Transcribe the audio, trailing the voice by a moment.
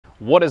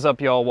What is up,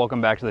 y'all? Welcome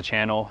back to the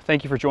channel.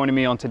 Thank you for joining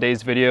me on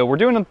today's video. We're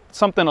doing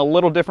something a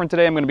little different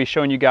today. I'm going to be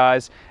showing you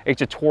guys a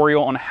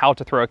tutorial on how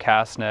to throw a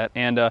cast net.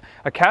 And a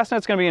cast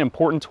net is going to be an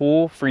important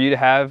tool for you to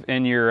have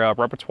in your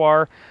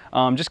repertoire,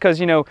 just because,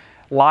 you know,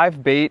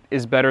 live bait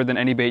is better than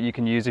any bait you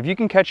can use. If you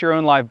can catch your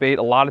own live bait,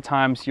 a lot of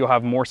times you'll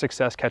have more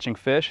success catching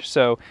fish.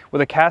 So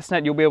with a cast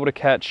net, you'll be able to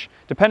catch,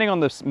 depending on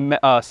the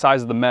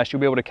size of the mesh,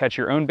 you'll be able to catch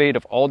your own bait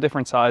of all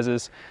different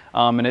sizes.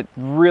 And it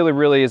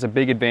really is a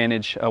big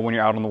advantage when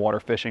you're out on the water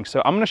fishing.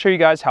 So I'm going to show you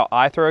guys how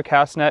I throw a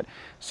cast net.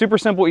 Super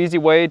simple, easy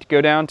way to go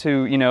down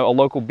to, you know, a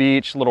local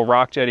beach, little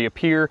rock jetty, a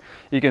pier.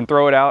 You can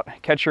throw it out,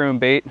 catch your own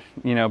bait,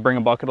 you know, bring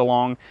a bucket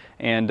along,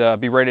 and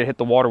be ready to hit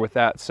the water with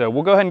that. So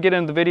we'll go ahead and get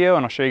into the video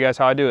and I'll show you guys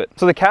how I do it.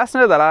 So the cast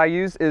net that I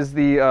use is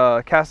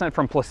the cast net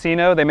from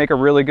PLUSINNO. They make a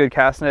really good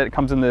cast net. It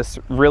comes in this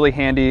really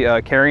handy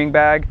carrying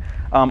bag.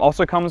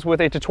 Also comes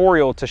with a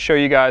tutorial to show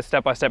you guys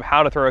step by step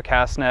how to throw a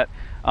cast net.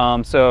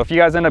 So if you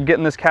guys end up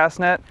getting this cast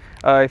net,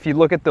 if you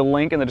look at the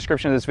link in the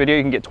description of this video,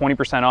 you can get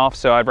 20% off.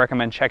 So I'd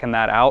recommend checking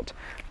that out.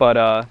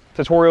 But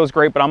tutorial is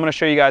great, but I'm going to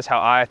show you guys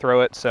how I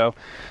throw it. So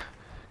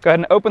go ahead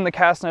and open the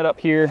cast net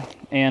up here,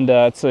 and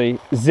it's a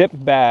zip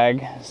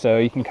bag, so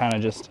you can kind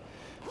of just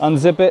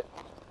unzip it,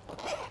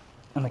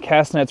 and the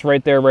cast net's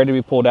right there ready to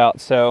be pulled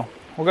out. So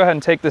we'll go ahead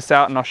and take this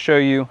out and I'll show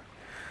you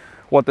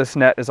what this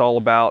net is all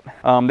about.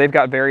 They've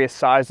got various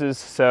sizes,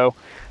 so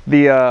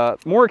the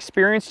more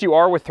experienced you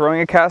are with throwing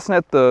a cast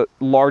net, the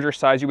larger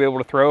size you'll be able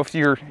to throw.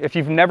 If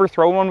you've never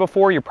thrown one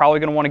before, you're probably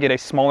going to want to get a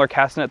smaller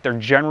cast net. They're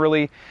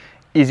generally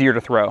easier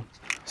to throw.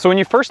 So when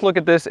you first look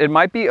at this, it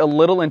might be a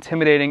little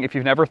intimidating if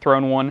you've never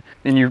thrown one,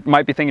 and you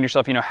might be thinking to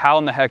yourself, you know, how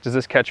in the heck does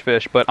this catch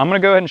fish? But I'm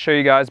going to go ahead and show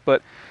you guys.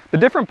 But the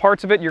different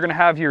parts of it, you're going to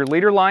have your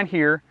leader line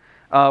here,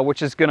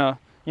 which is going to,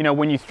 you know,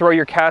 when you throw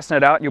your cast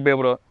net out, you'll be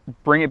able to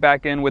bring it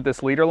back in with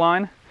this leader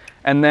line.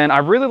 And then I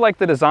really like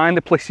the design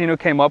that PLUSINNO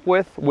came up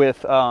with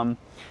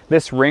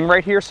this ring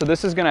right here. So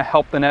this is going to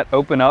help the net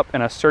open up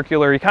in a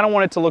circular, you kind of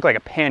want it to look like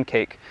a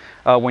pancake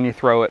when you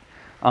throw it.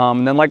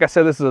 And then, like I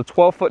said, this is a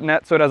 12-foot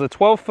net, so it has a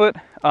 12-foot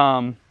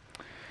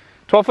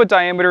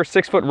diameter,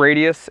 6-foot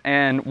radius,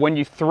 and when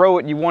you throw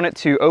it, you want it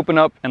to open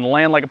up and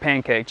land like a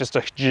pancake, just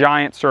a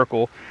giant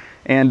circle.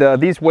 And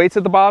these weights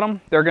at the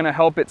bottom, they're going to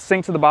help it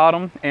sink to the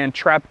bottom and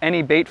trap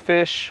any bait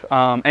fish,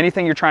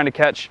 anything you're trying to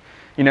catch.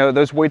 You know,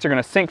 those weights are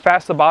going to sink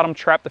fast to the bottom,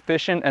 trap the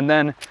fish in, and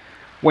then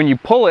when you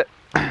pull it,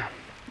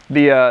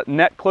 the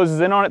net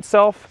closes in on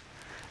itself,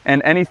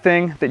 and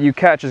anything that you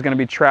catch is going to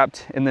be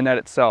trapped in the net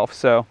itself.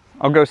 So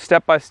I'll go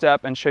step by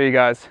step and show you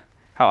guys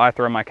how I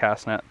throw my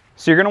cast net.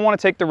 So you're going to want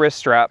to take the wrist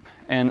strap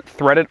and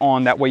thread it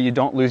on, that way you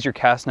don't lose your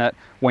cast net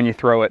when you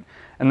throw it.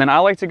 And then I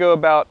like to go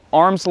about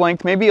arm's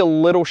length, maybe a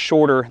little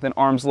shorter than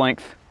arm's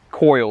length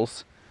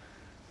coils,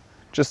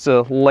 just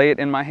to lay it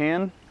in my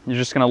hand. You're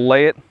just going to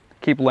lay it,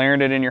 keep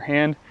layering it in your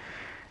hand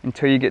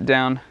until you get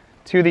down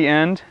to the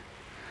end.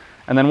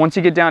 And then once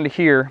you get down to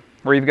here,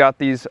 where you've got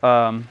these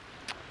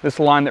this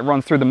line that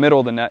runs through the middle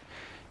of the net,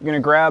 you're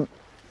going to grab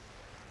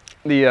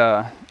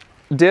the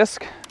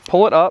disc,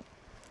 pull it up,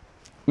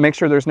 make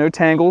sure there's no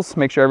tangles,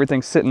 make sure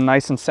everything's sitting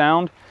nice and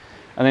sound,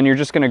 and then you're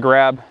just going to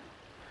grab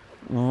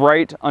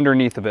right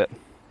underneath of it.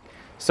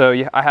 So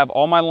I have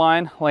all my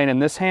line laying in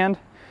this hand.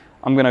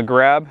 I'm going to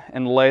grab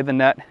and lay the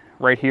net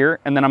right here,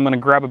 and then I'm going to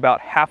grab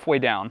about halfway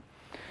down.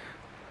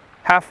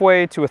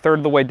 Halfway to a third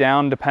of the way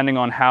down, depending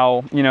on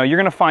how, you know, you're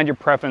going to find your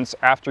preference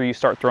after you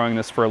start throwing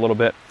this for a little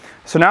bit.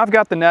 So now I've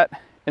got the net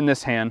in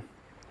this hand.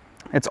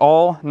 It's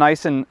all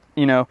nice and,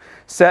 you know,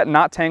 set,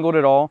 not tangled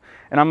at all.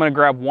 And I'm going to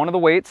grab one of the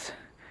weights.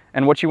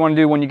 And what you want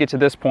to do when you get to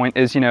this point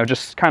is, you know,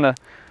 just kind of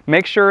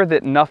make sure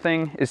that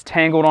nothing is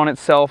tangled on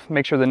itself.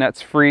 Make sure the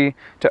net's free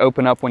to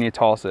open up when you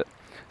toss it.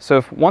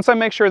 So once I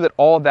make sure that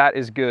all of that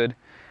is good,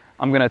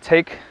 I'm going to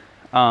take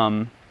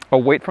a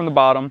weight from the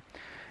bottom,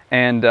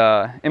 and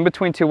in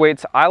between two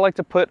weights, I like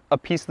to put a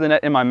piece of the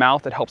net in my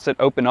mouth. It helps it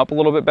open up a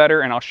little bit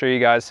better, and I'll show you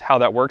guys how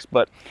that works.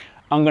 But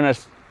I'm going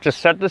to just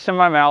set this in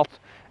my mouth,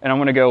 and I'm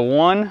going to go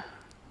one,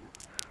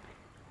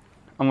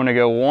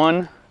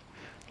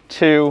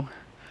 2,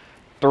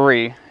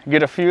 3.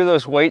 Get a few of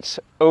those weights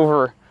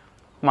over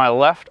my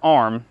left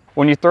arm.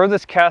 When you throw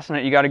this cast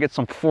net, you got to get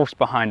some force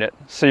behind it.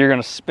 So you're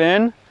going to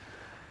spin,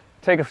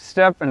 take a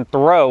step, and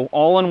throw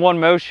all in one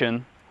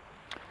motion.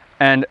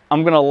 And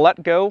I'm going to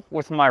let go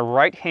with my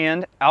right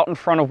hand out in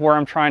front of where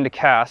I'm trying to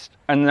cast.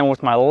 And then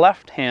with my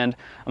left hand,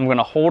 I'm going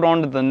to hold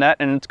onto the net,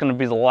 and it's going to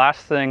be the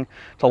last thing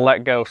to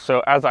let go.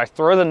 So as I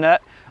throw the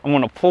net, I'm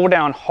going to pull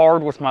down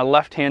hard with my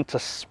left hand to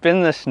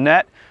spin this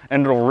net,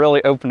 and it'll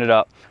really open it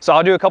up. So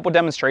I'll do a couple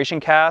demonstration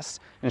casts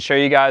and show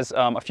you guys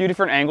a few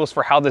different angles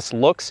for how this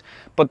looks.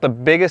 But the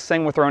biggest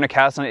thing with throwing a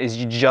cast net is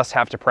you just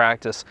have to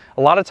practice.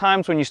 A lot of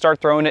times when you start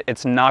throwing it,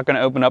 it's not going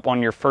to open up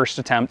on your first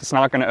attempt. It's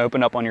not going to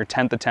open up on your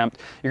 10th attempt.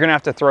 You're going to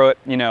have to throw it,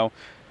 you know,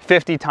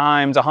 50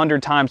 times,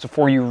 100 times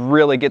before you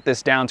really get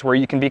this down to where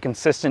you can be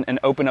consistent and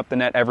open up the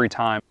net every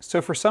time.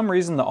 So for some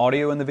reason, the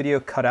audio in the video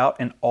cut out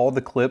in all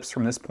the clips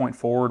from this point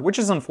forward, which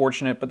is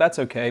unfortunate, but that's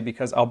okay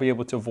because I'll be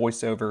able to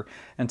voice over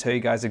and tell you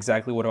guys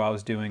exactly what I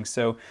was doing.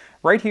 So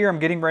right here, I'm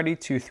getting ready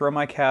to throw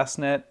my cast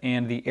net,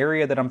 and the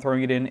area that I'm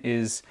throwing it in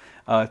is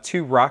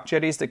 2 rock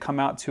jetties that come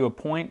out to a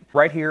point.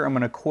 Right here, I'm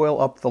gonna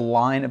coil up the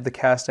line of the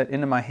cast net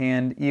into my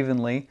hand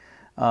evenly.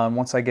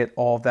 Once I get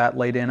all of that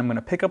laid in, I'm going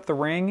to pick up the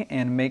ring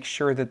and make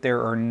sure that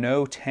there are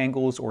no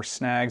tangles or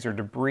snags or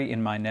debris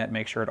in my net.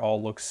 Make sure it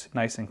all looks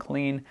nice and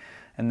clean.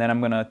 And then I'm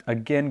going to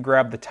again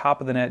grab the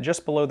top of the net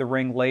just below the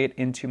ring, lay it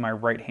into my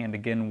right hand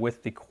again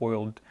with the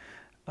coiled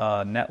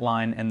net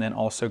line, and then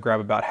also grab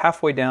about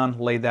halfway down,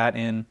 lay that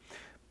in,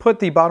 put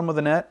the bottom of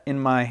the net in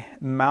my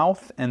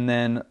mouth, and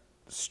then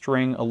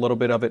string a little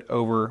bit of it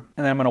over.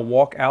 And then I'm going to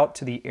walk out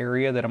to the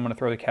area that I'm going to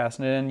throw the cast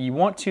net in. You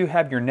want to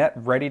have your net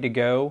ready to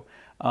go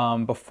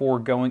before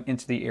going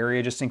into the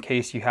area, just in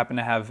case you happen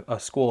to have a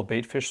school of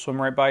bait fish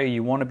swim right by you.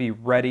 You want to be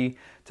ready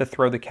to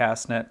throw the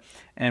cast net.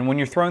 And when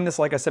you're throwing this,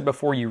 like I said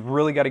before, you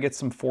really got to get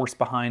some force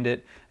behind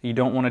it. You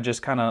don't want to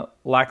just kind of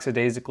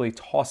lackadaisically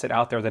toss it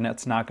out there. The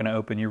net's not going to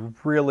open. You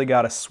really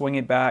got to swing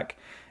it back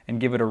and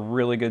give it a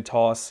really good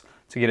toss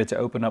to get it to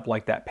open up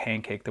like that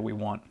pancake that we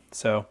want.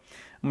 So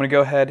I'm going to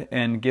go ahead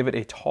and give it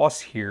a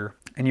toss here.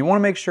 And you want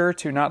to make sure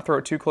to not throw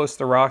it too close to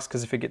the rocks,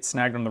 because if it gets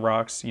snagged on the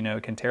rocks, you know,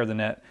 it can tear the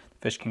net.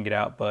 Fish can get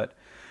out. But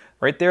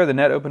right there, the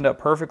net opened up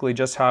perfectly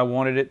just how I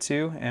wanted it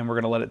to, and we're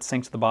going to let it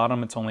sink to the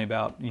bottom. It's only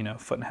about, you know,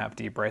 1.5 feet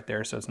deep right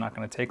there, so it's not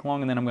going to take long.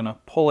 And then I'm going to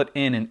pull it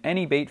in, and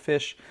any bait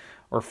fish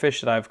or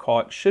fish that I've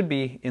caught should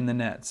be in the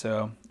net.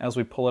 So as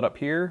we pull it up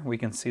here, we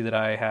can see that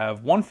I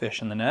have 1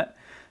 fish in the net.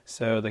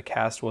 So the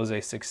cast was a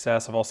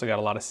success. I've also got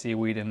a lot of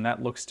seaweed, and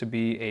that looks to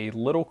be a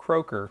little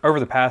croaker. Over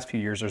the past few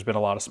years, there's been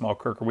a lot of small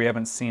croaker. We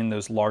haven't seen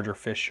those larger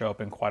fish show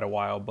up in quite a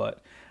while,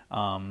 but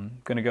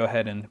gonna go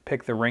ahead and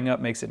pick the ring up.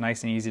 Makes it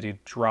nice and easy to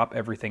drop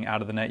everything out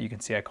of the net. You can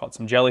see I caught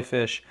some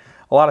jellyfish,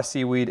 a lot of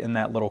seaweed, and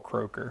that little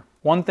croaker.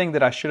 One thing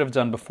that I should have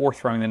done before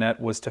throwing the net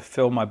was to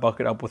fill my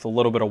bucket up with a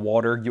little bit of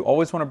water. You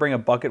always want to bring a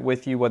bucket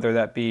with you, whether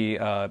that be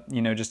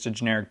you know, just a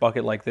generic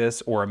bucket like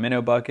this, or a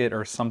minnow bucket,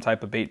 or some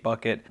type of bait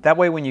bucket. That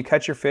way when you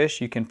catch your fish,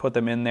 you can put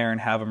them in there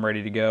and have them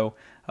ready to go.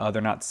 They're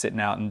not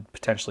sitting out and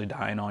potentially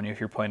dying on you if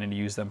you're planning to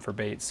use them for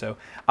bait. So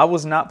I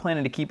was not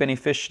planning to keep any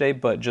fish today,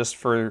 but just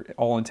for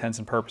all intents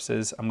and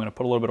purposes, I'm going to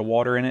put a little bit of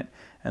water in it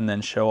and then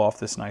show off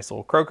this nice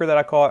little croaker that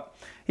I caught.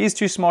 He's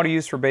too small to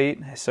use for bait,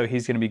 so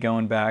he's going to be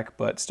going back,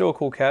 but still a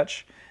cool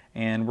catch.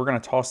 And we're going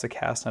to toss the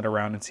cast net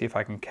around and see if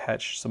I can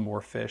catch some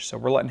more fish. So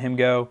we're letting him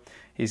go.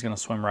 He's going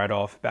to swim right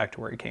off back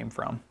to where he came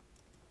from.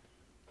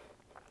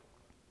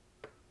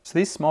 So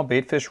these small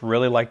bait fish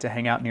really like to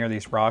hang out near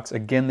these rocks.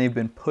 Again, they've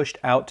been pushed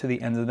out to the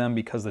ends of them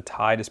because the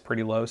tide is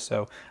pretty low.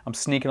 So I'm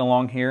sneaking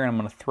along here, and I'm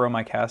going to throw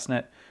my cast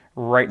net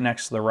right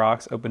next to the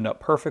rocks, opened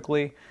up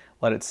perfectly,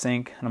 let it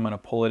sink, and I'm going to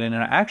pull it in.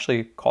 And I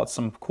actually caught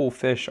some cool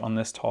fish on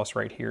this toss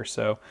right here.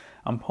 So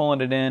I'm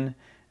pulling it in,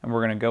 and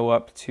we're going to go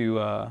up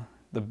to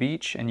the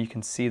beach, and you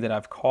can see that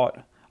I've caught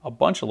a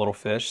bunch of little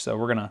fish. So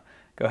we're going to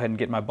go ahead and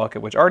get my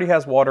bucket, which already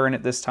has water in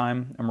it this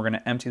time, and we're going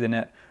to empty the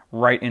net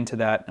right into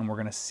that, and we're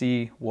going to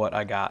see what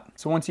I got.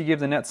 So once you give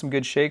the net some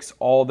good shakes,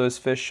 all those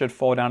fish should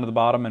fall down to the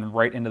bottom and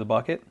right into the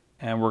bucket,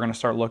 and we're going to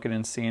start looking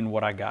and seeing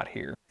what I got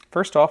here.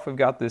 First off, we've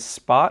got this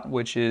spot,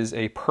 which is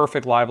a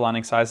perfect live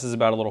lining size. This is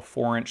about a little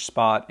 4-inch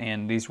spot,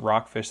 and these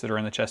rockfish that are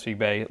in the Chesapeake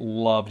Bay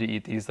love to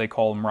eat these. They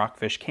call them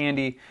rockfish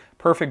candy.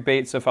 Perfect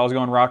bait, so if I was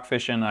going rock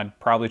fishing, I'd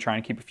probably try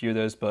and keep a few of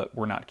those, but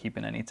we're not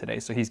keeping any today,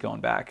 so he's going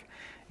back.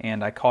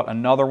 And I caught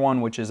another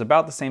one, which is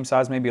about the same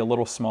size, maybe a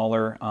little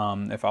smaller.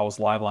 If I was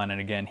live lining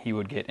again, he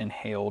would get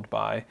inhaled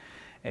by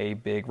a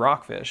big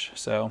rockfish.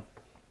 So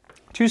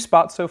 2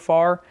 spots so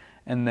far.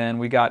 And then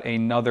we got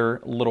another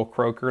little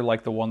croaker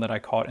like the one that I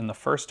caught in the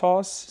first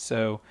toss.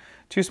 So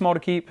too small to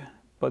keep,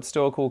 but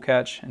still a cool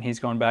catch, and he's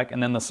going back.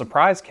 And then the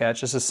surprise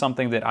catch, this is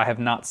something that I have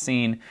not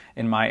seen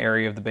in my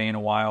area of the bay in a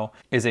while,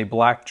 is a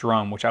black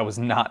drum, which I was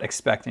not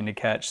expecting to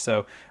catch.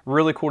 So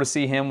really cool to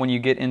see him when you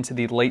get into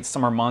the late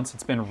summer months.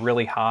 It's been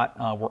really hot.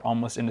 We're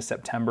almost into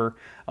September.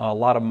 A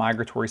lot of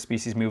migratory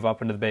species move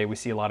up into the bay. We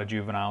see a lot of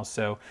juveniles.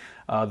 So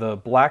the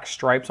black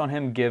stripes on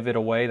him give it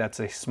away. That's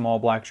a small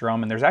black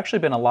drum. And there's actually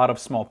been a lot of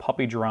small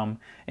puppy drum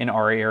in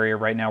our area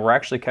right now. We're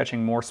actually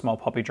catching more small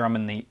puppy drum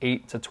in the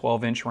 8 to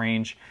 12-inch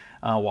range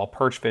while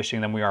perch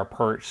fishing than we are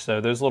perch.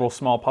 So those little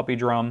small puppy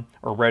drum,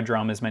 or red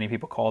drum as many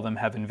people call them,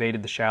 have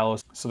invaded the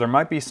shallows. So there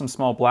might be some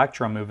small black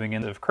drum moving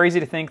in. It's crazy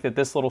to think that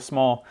this little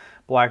small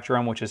black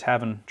drum, which is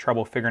having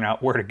trouble figuring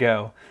out where to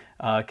go,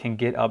 can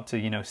get up to,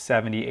 you know,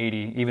 70,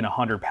 80, even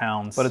 100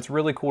 pounds. But it's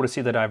really cool to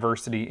see the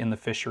diversity in the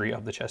fishery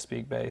of the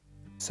Chesapeake Bay.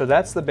 So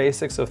that's the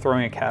basics of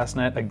throwing a cast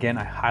net. Again,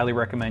 I highly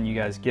recommend you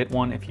guys get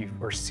one if you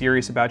are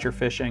serious about your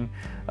fishing.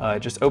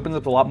 It just opens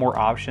up a lot more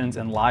options,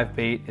 and live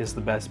bait is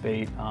the best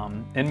bait.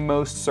 In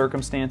most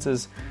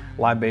circumstances,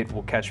 live bait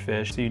will catch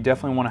fish. So you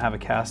definitely want to have a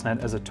cast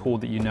net as a tool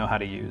that you know how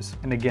to use.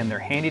 And again, they're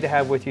handy to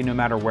have with you no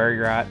matter where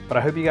you're at. But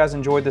I hope you guys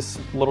enjoyed this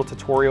little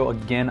tutorial.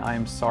 Again, I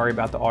am sorry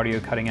about the audio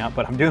cutting out,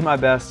 but I'm doing my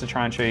best to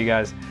try and show you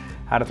guys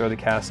how to throw the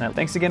cast net.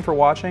 Thanks again for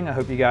watching. I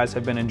hope you guys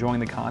have been enjoying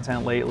the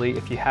content lately.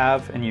 If you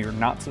have and you're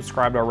not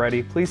subscribed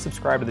already, please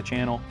subscribe to the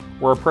channel.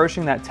 We're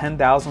approaching that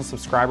 10,000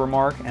 subscriber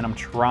mark, and I'm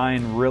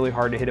trying really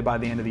hard to hit it by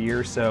the end of the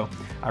year, so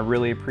I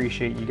really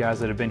appreciate you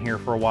guys that have been here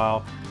for a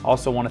while.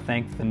 Also want to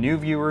thank the new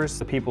viewers,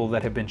 the people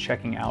that have been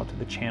checking out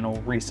the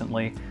channel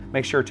recently.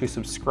 Make sure to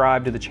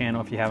subscribe to the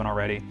channel if you haven't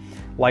already.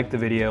 Like the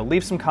video,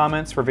 leave some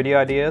comments for video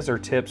ideas or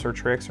tips or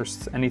tricks or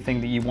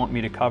anything that you want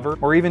me to cover,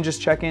 or even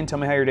just check in, tell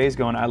me how your day's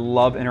going. I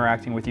love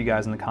interacting with you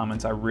guys in the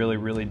comments. I really,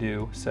 really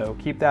do. So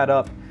keep that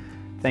up.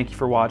 Thank you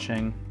for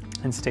watching,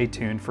 and stay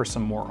tuned for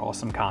some more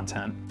awesome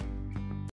content.